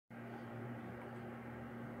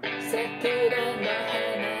桜の花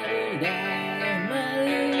びら舞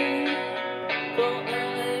う公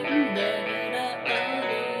園で裏を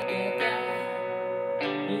見てた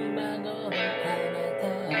今頃あなた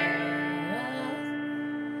は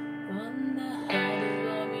こんな春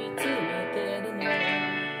を見つめてるの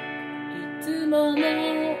いつもの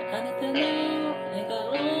あなたの笑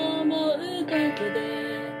顔を思うだけで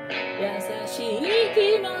優しい気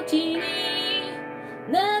持ちに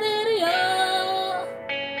なれるよ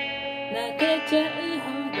泣けちゃう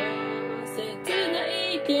ほど切な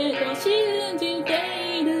いけど信じて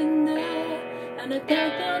いるんだあなた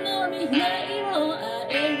との未来を会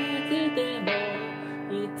えなくても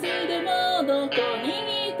いつでもどこに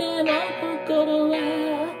いても心は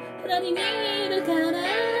隣にいるから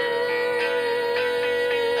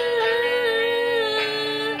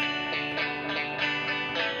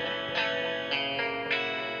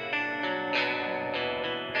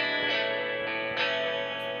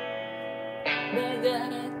流れ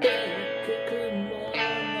てゆく雲も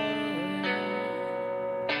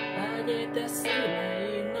あげたスマイ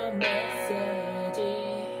ルのメッセージ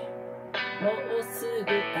もうすぐ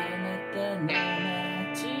あなたの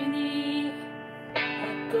街に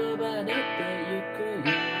運ばれてゆく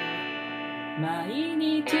よ毎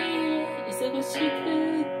日忙しく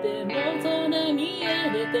ても空見上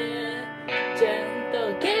げてちゃんと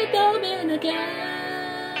受け止めなきゃ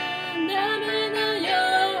ダメだよ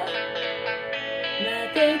泣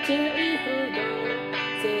けちゃうほど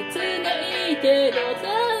切ないけど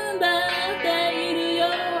頑張っているよ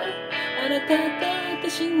あなたと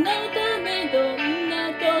私のためどんな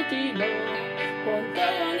時も本当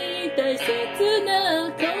に大切な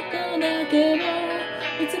ことだけを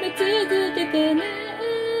見つめ続けてね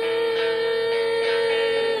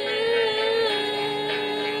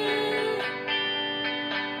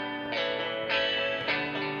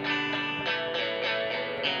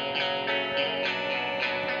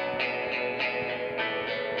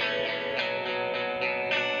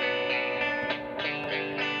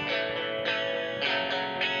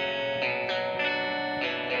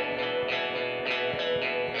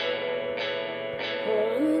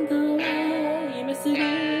本当は今すぐあ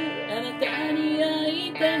なたに会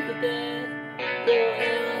いたくて声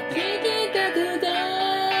を聞きたくて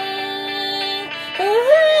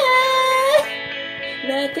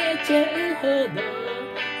泣けちゃうほど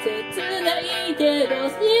切ないけど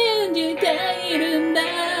信じているんだ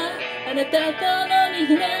あなたとの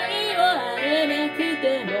未来を会えなく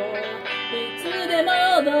てもいつでも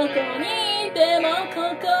どこにいても心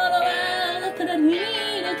は隣にい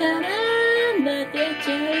るから泣け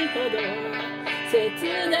ちゃうほど切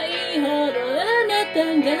ないほどあなた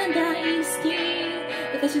が大好き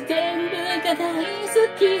私全部が大好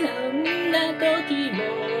きなんだ時も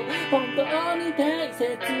本当に大切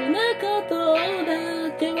なこと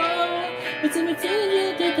だけを見つめ続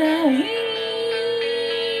けたい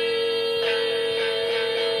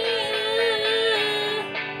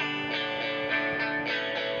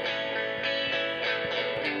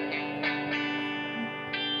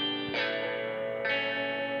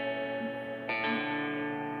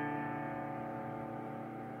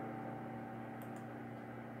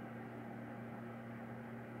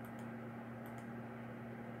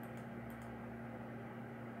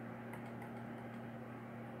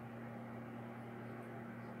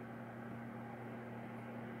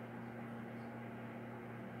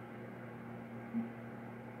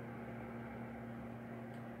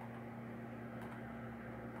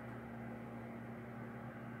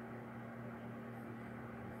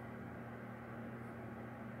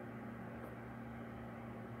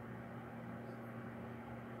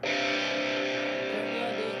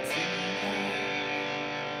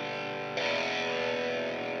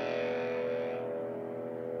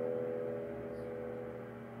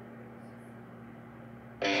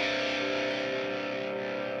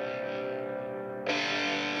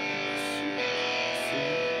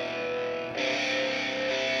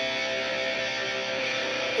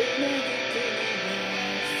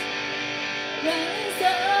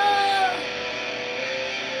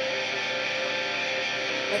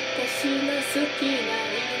私の好きな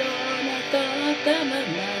色の残ったまま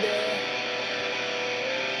で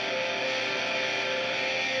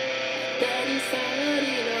当たり障り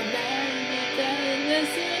のない理解が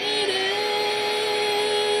過ぎる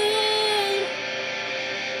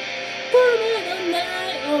止めのな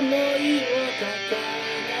い想いを抱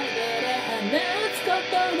えながら放つ言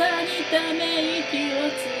葉にため息を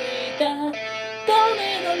ついた止め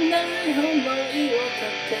のない想いを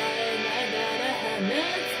抱えながら放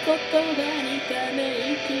つ言葉にため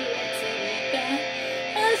息をついた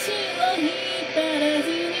足を引っ張らず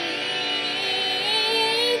に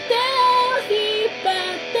いて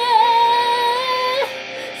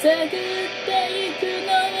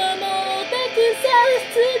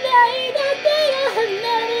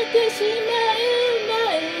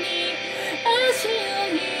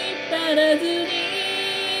らずに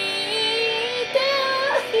手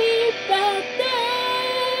を引っ張って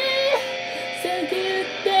探っ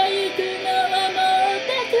ていくのはもう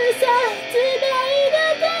たくさん辛いだ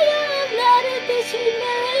とやられてしま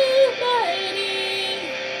う前に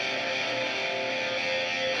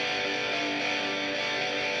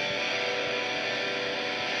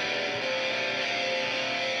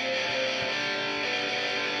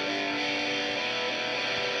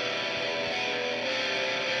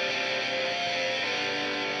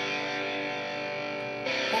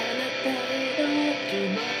あなたへの気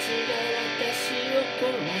持ちが私を壊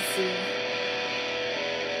す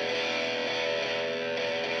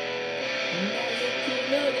嘆く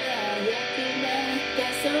のが早くなった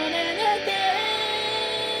それだけ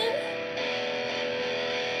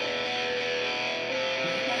あ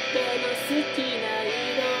なたの好きな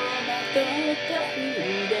色をまとった風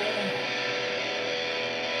で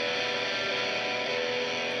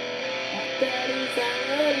当たり障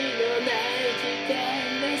りのない時間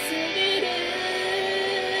が過ぎる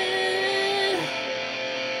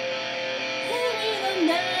意味の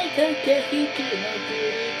ない駆け引きの繰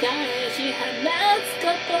り返し放つ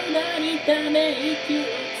ことがにため息を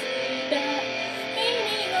ついた意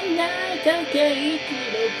味のない駆け引き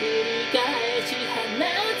の繰り返し放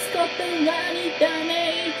つことがにた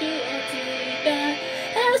め息をついた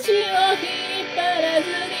足を引っ張らず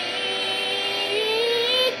に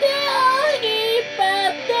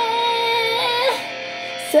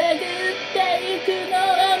探っていくの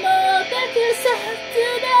はもうたくさん辛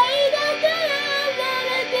いだけやら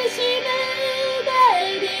れてしまう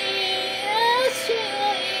前に足を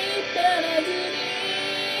引っ張らずに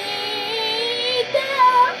手を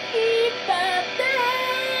引っ張って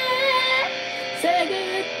探っ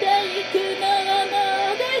ていくのはも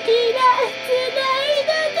うできない辛い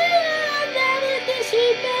だけやられてし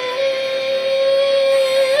まう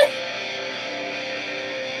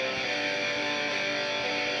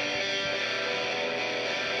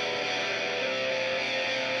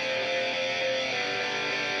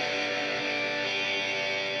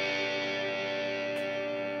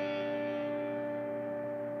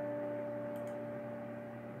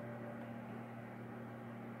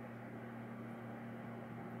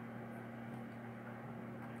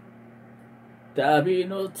旅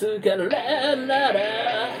の疲れなら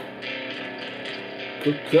こ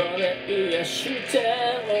こで癒して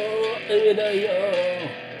おいでよ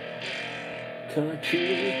乾き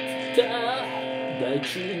った大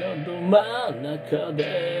地のど真ん中で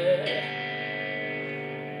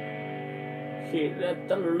冷え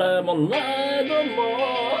たレモネードも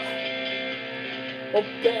オ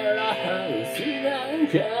ペラハウスなん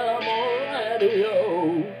かもらえるよ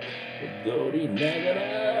踊りながら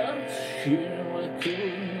開く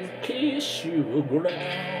キッシュをグラウ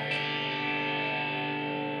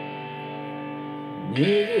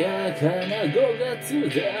賑やかな5月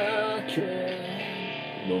だけ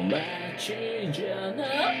の街じゃな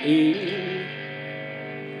い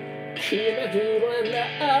気まぐれな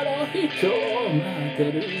あの人待て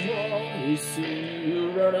るの椅子に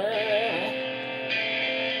揺られ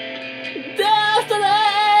ダフトレ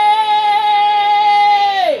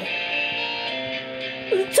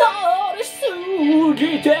イ通り過ぎ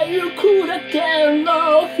てゆくだけの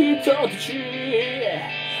人たち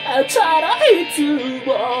ただいつも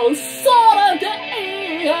空で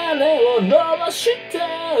羽を伸ばして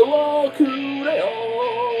おくれよ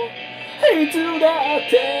いつだっ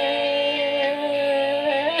て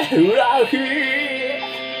ラッキー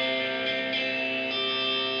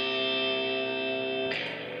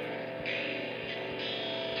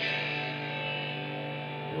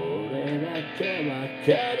俺だけわ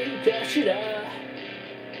かるかしら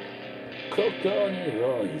ここに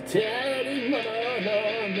置いてるものの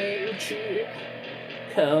値打ち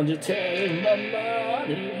感じてるまま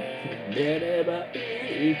に寝れば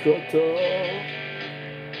いいこと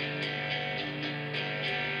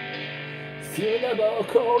砂ぼ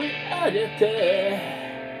こり上げて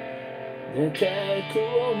出てく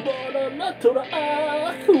もののトラ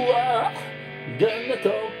ックはどんなと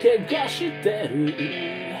怪我してる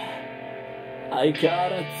相変わ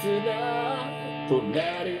らずな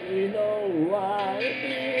隣のワイ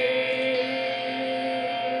ン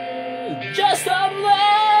Just a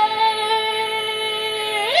play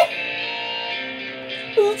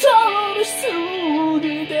通り過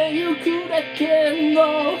ぎてゆくだけの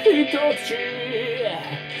人たち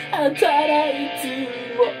ただいつ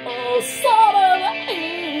も空な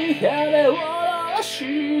い羽を下ろし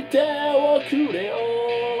ておくれよ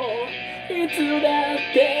いつだ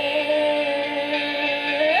って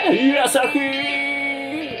優しい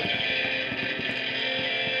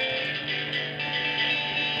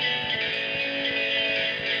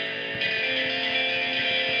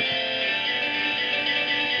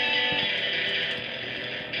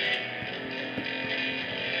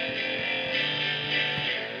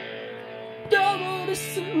り過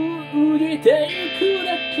ぎてゆくだ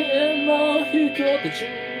けの人たち、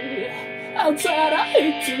あんたらい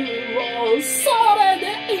つもそれで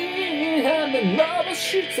いい、羽伸ばし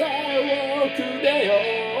たをくれよ。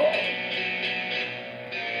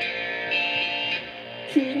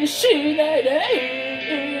気にしないで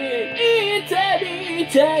いい、いてみ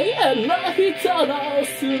てあの人の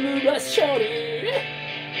住む場所に。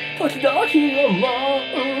時々思う、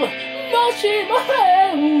もしも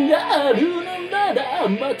縁があるのなら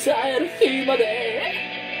また会える日まで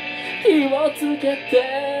気をつけて、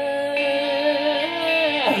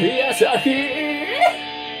優しい